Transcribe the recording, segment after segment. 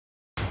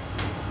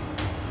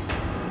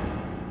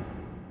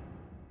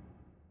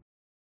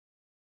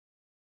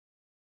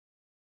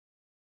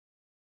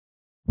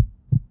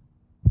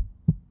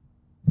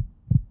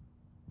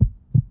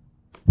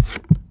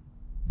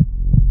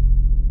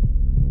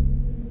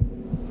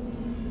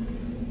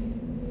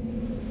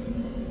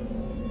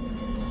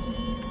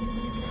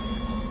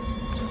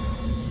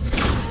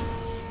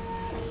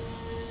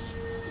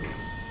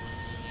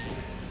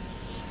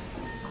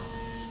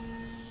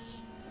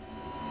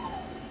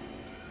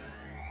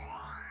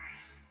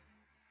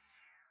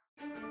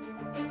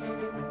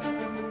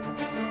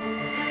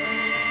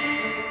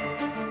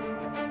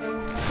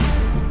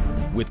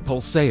With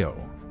PULSEO,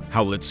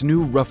 Haulotte's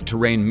new rough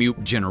terrain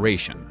mute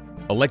generation,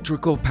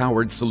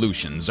 electrical-powered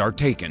solutions are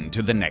taken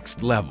to the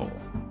next level.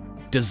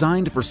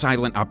 Designed for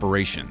silent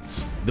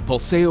operations, the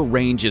PULSEO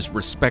range is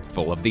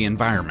respectful of the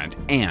environment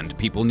and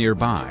people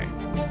nearby.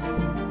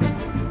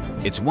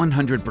 Its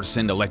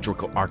 100%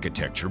 electrical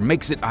architecture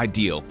makes it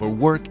ideal for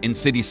work in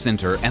city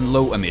center and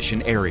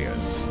low-emission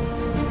areas.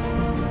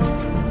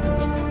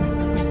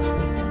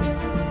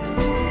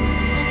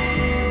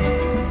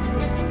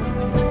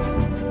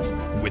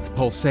 With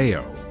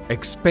PULSEO,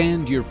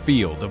 expand your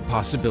field of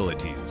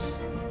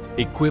possibilities.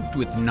 Equipped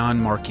with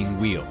non-marking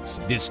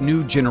wheels, this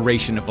new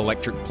generation of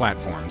electric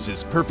platforms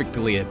is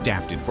perfectly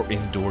adapted for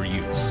indoor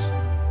use.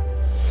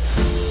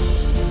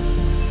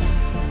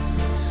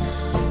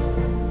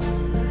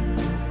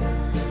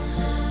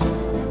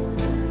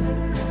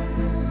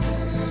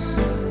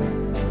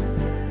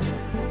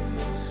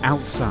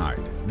 Outside,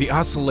 the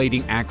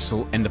oscillating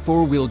axle and the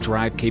four-wheel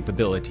drive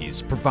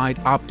capabilities provide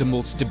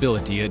optimal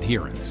stability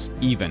adherence,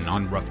 even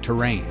on rough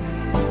terrain.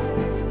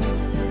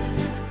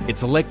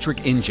 Its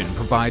electric engine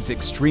provides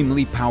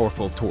extremely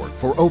powerful torque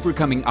for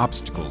overcoming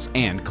obstacles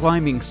and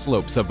climbing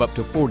slopes of up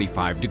to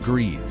 45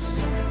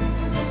 degrees.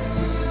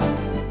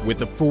 With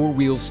the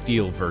four-wheel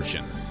steel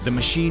version, the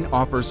machine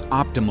offers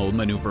optimal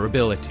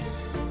maneuverability.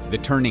 The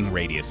turning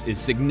radius is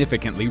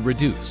significantly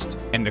reduced,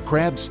 and the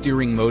crab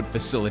steering mode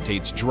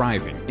facilitates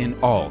driving in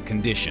all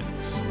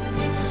conditions.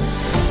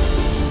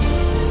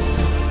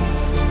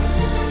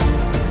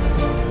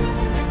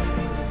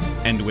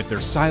 And with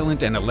their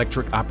silent and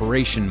electric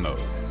operation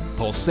mode,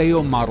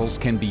 PULSEO models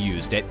can be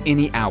used at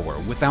any hour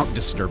without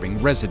disturbing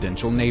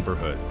residential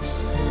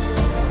neighborhoods.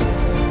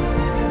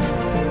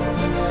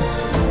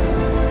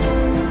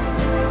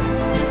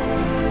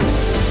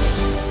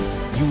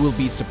 You will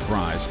be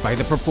surprised by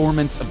the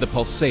performance of the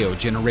PULSEO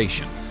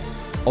generation.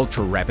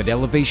 Ultra-rapid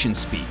elevation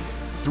speed,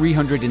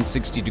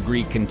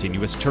 360-degree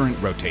continuous turret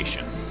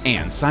rotation,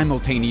 and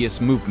simultaneous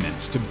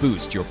movements to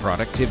boost your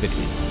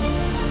productivity.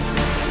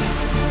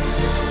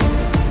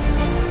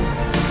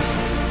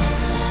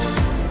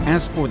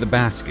 As for the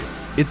basket,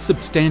 its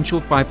substantial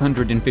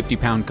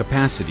 550-pound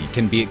capacity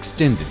can be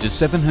extended to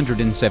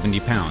 770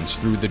 pounds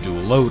through the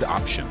dual load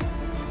option.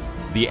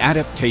 The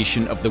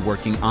adaptation of the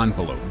working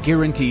envelope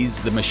guarantees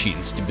the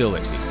machine's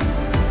stability.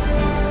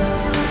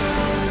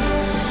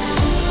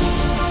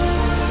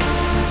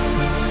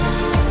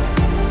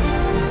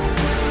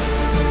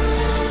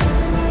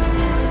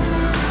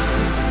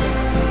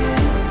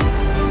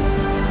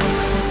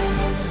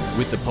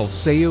 With the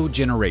PULSEO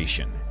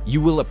generation, you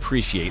will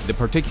appreciate the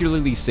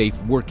particularly safe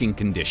working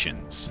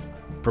conditions.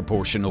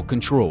 Proportional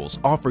controls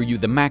offer you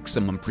the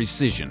maximum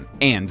precision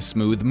and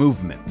smooth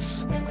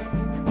movements.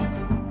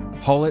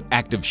 Haulotte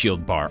Active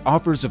Shield Bar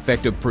offers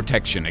effective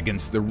protection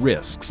against the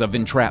risks of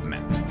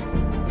entrapment.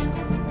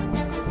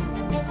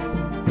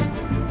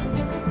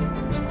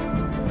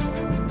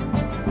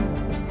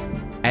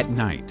 At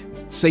night,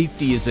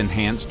 safety is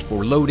enhanced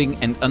for loading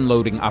and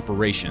unloading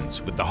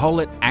operations with the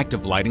Haulotte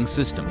Active Lighting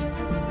System.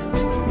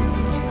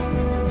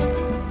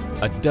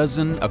 A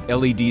dozen of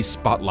LED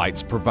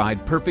spotlights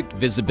provide perfect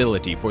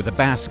visibility for the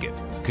basket,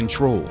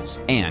 controls,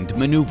 and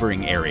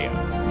maneuvering area.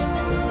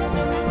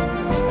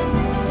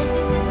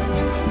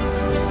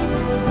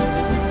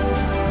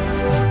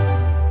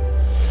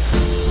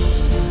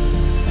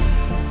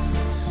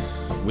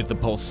 With the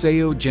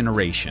PULSEO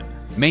generation,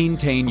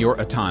 maintain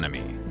your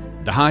autonomy.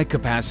 The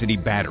high-capacity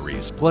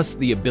batteries, plus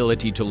the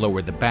ability to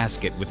lower the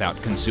basket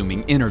without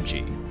consuming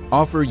energy,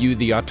 offer you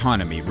the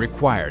autonomy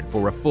required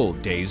for a full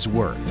day's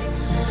work.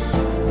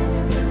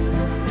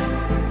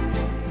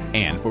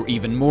 And for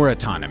even more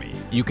autonomy,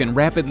 you can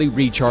rapidly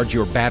recharge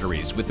your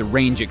batteries with the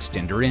range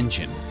extender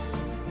engine.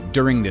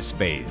 During this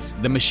phase,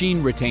 the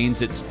machine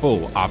retains its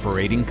full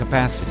operating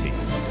capacity.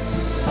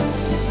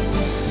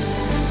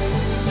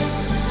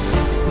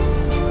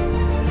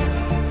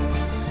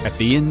 At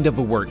the end of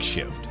a work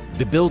shift,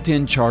 the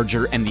built-in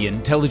charger and the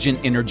intelligent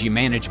energy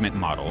management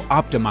model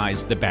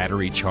optimize the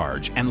battery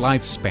charge and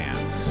lifespan.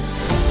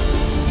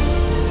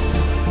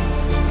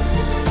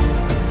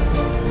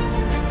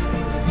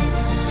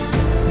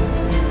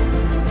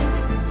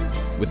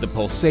 With the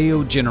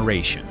PULSEO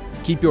generation,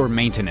 keep your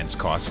maintenance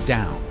costs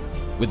down.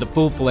 With a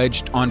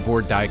full-fledged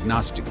onboard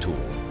diagnostic tool,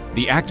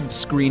 the active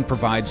screen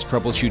provides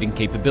troubleshooting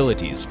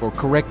capabilities for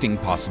correcting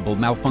possible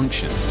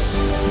malfunctions.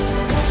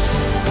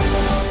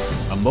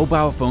 A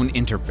mobile phone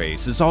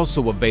interface is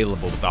also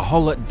available with the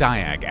Haulotte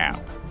Diag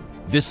app.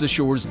 This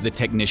assures the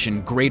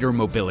technician greater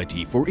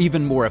mobility for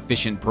even more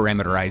efficient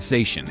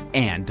parameterization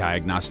and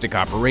diagnostic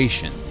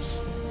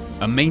operations.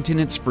 A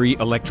maintenance-free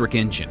electric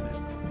engine,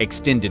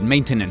 extended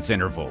maintenance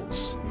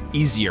intervals,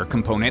 easier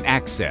component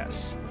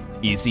access,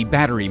 easy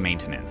battery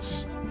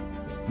maintenance.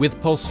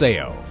 With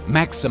PULSEO,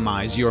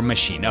 maximize your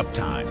machine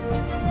uptime.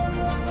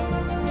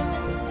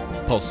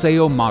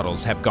 PULSEO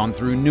models have gone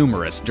through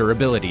numerous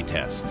durability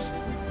tests.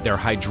 Their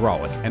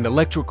hydraulic and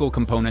electrical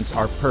components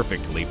are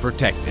perfectly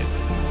protected.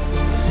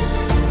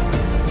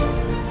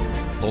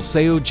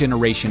 PULSEO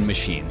generation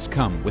machines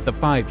come with a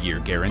 5-year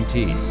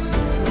guarantee.